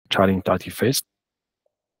challenge that you faced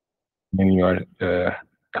when you are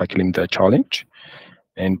tackling the challenge,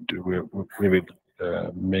 and we will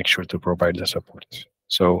make sure to provide the support.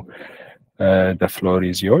 So the floor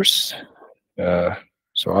is yours.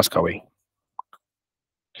 So ask away.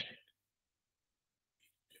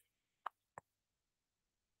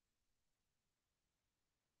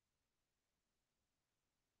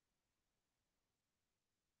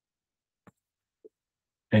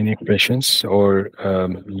 Any questions, or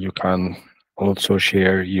you can also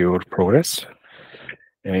share your progress,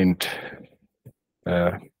 and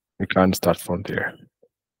we can start from there.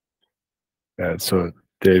 So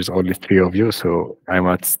there's only 3 of you, so I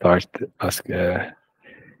might start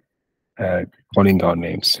calling our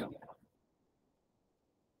names.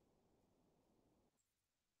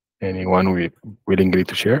 Anyone willingly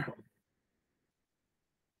to share?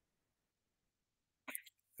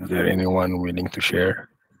 Is there anyone willing to share?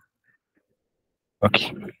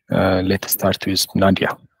 Okay, let's start with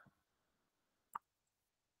Nadia.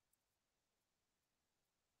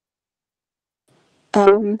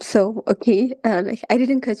 Okay, like I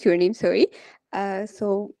didn't catch your name, sorry. I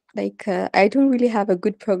don't really have a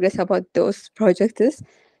good progress about those projects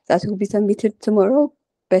that will be submitted tomorrow,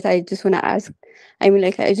 but I just want to ask, I mean,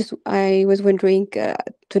 like, I was wondering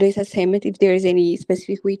today's assignment, if there is any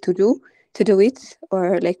specific way to do it,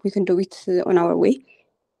 or like we can do it on our way.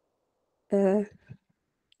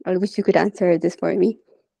 I wish you could answer this for me.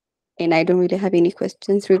 And I don't really have any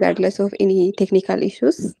questions regardless of any technical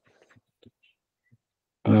issues.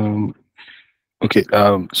 Okay,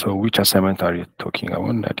 so which assignment are you talking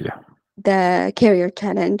about, Nadia? The career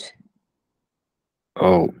challenge.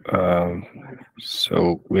 Oh,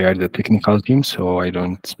 so we are the technical team, so I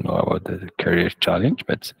don't know about the career challenge,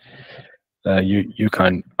 but you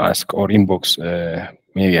can ask or inbox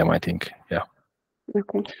Miriam, I think. Yeah.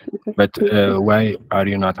 Okay. But why are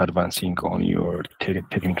you not advancing on your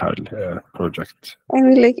technical project? I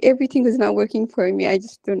mean, like, everything is not working for me. I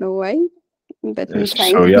just don't know why. But I'm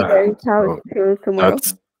trying So to yeah, figure it out till tomorrow.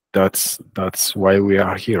 that's why we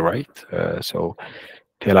are here, right? So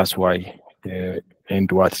tell us why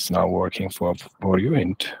and what's not working for you,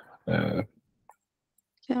 and yeah.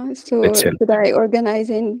 So should I organize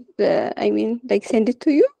and I mean, like, send it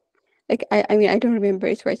to you? Like, I mean, I don't remember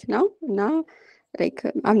it right now. Like,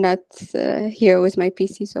 I'm not here with my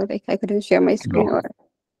PC, so like I couldn't share my screen or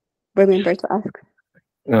remember to ask.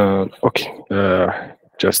 Okay.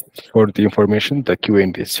 Just for the information, the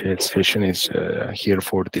Q&A session is here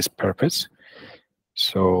for this purpose.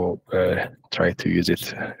 So try to use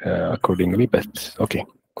it accordingly. But okay,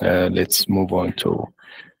 let's move on to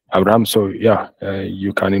Abraham. So yeah,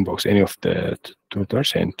 you can inbox any of the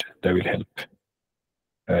tutors, and they will help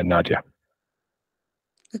Nadia.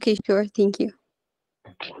 Okay, sure. Thank you.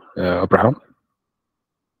 Abraham.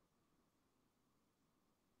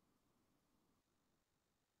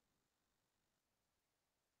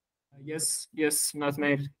 Yes, not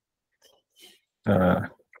mail.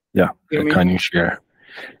 Yeah, can you share?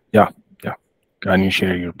 Yeah. Can you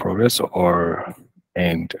share your progress or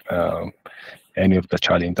and any of the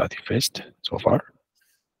challenge that you faced so far?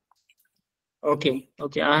 Okay.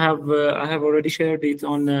 I have already shared it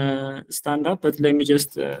on Standup, but let me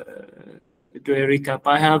just do a recap.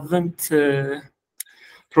 I haven't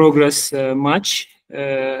progressed much.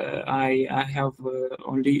 I have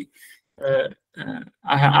only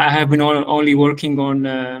I have been only working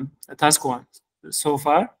on task 1 so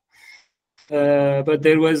far. But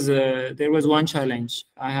there was one challenge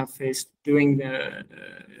I have faced doing the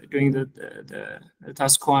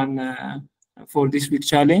task 1 for this week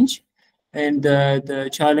challenge, and the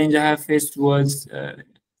challenge I have faced was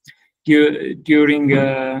during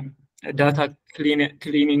a data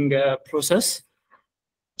cleaning process.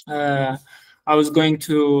 I was going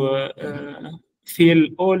to fill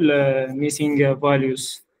all missing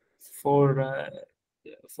values for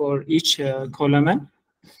each column.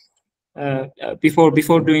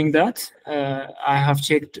 Before doing that, I have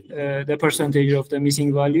checked the percentage of the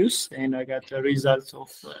missing values, and I got a result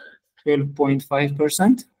of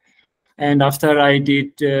 12.5%. And after I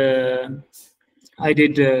did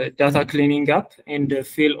data cleaning up and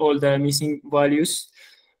fill all the missing values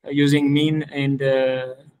using mean and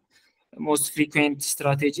most frequent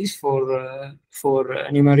strategies for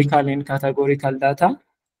numerical and categorical data.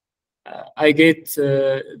 I get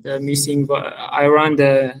the missing. I run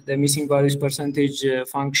the missing values percentage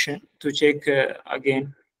function to check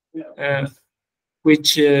again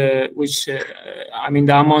which I mean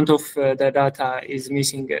the amount of the data is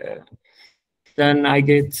missing. Then I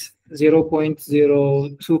get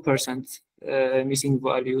 0.02% missing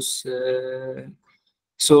values.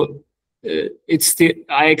 So it's still,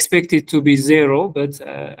 I expect it to be 0, but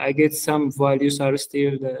I get some values are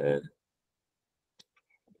still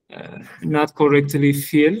not correctly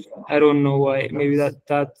filled. I don't know why. Maybe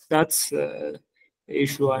that's the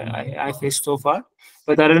issue I faced so far.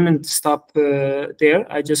 But I didn't stop there.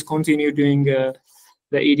 I just continue doing the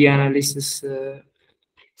ED analysis on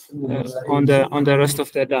the rest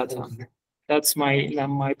of the data. That's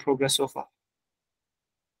my progress so far.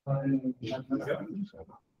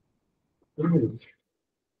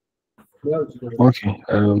 Okay.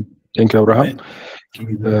 Thank you, Abraham,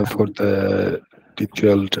 for the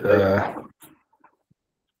detailed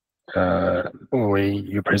way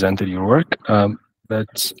you presented your work.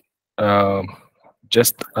 But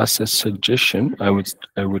just as a suggestion, I would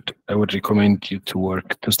recommend you to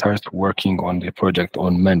start working on the project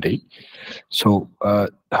on Monday. So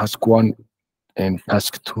task 1 and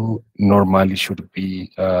task 2 normally should be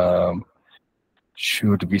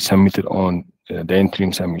submitted on the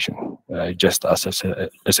interim submission, just as a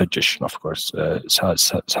suggestion, of course.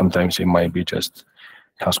 Sometimes it might be just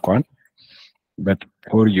task 1, but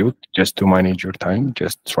for you, just to manage your time,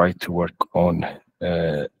 just try to work on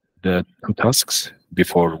the 2 tasks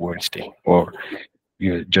before Wednesday, or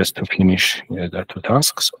just to finish the 2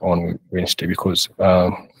 tasks on Wednesday, because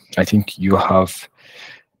I think you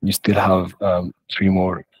still have 3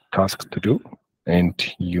 more tasks to do, and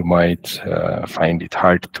you might find it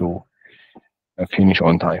hard to finish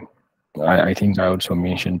on time. I think I also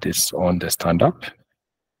mentioned this on the stand-up,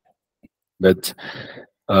 but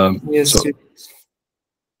yes. So,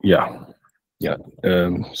 yeah.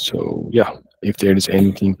 So yeah, if there is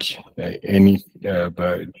anything, any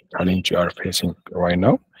challenge you are facing right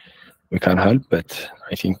now, we can help. But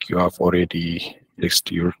I think you have already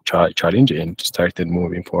fixed your challenge and started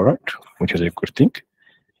moving forward, which is a good thing.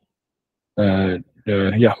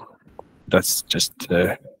 Yeah, that's just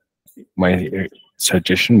my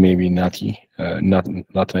suggestion. Maybe Nati,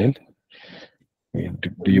 Nathaniel,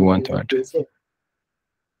 do you want to add?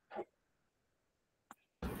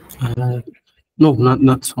 No,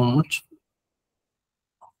 not so much.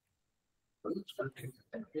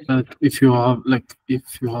 But if you have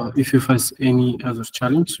if you face any other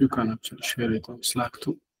challenge, you can actually share it on Slack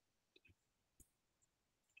too.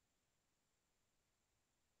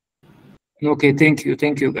 Okay, thank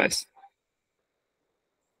you guys.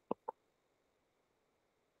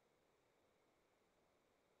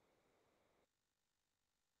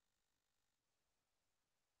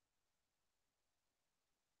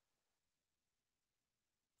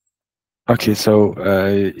 Okay, so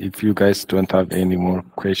if you guys don't have any more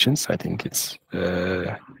questions, I think it's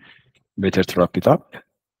better to wrap it up.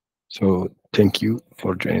 So thank you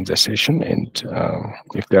for joining the session, and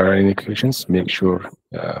if there are any questions, make sure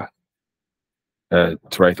to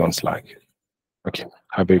write on Slack. Okay,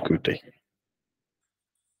 have a good day.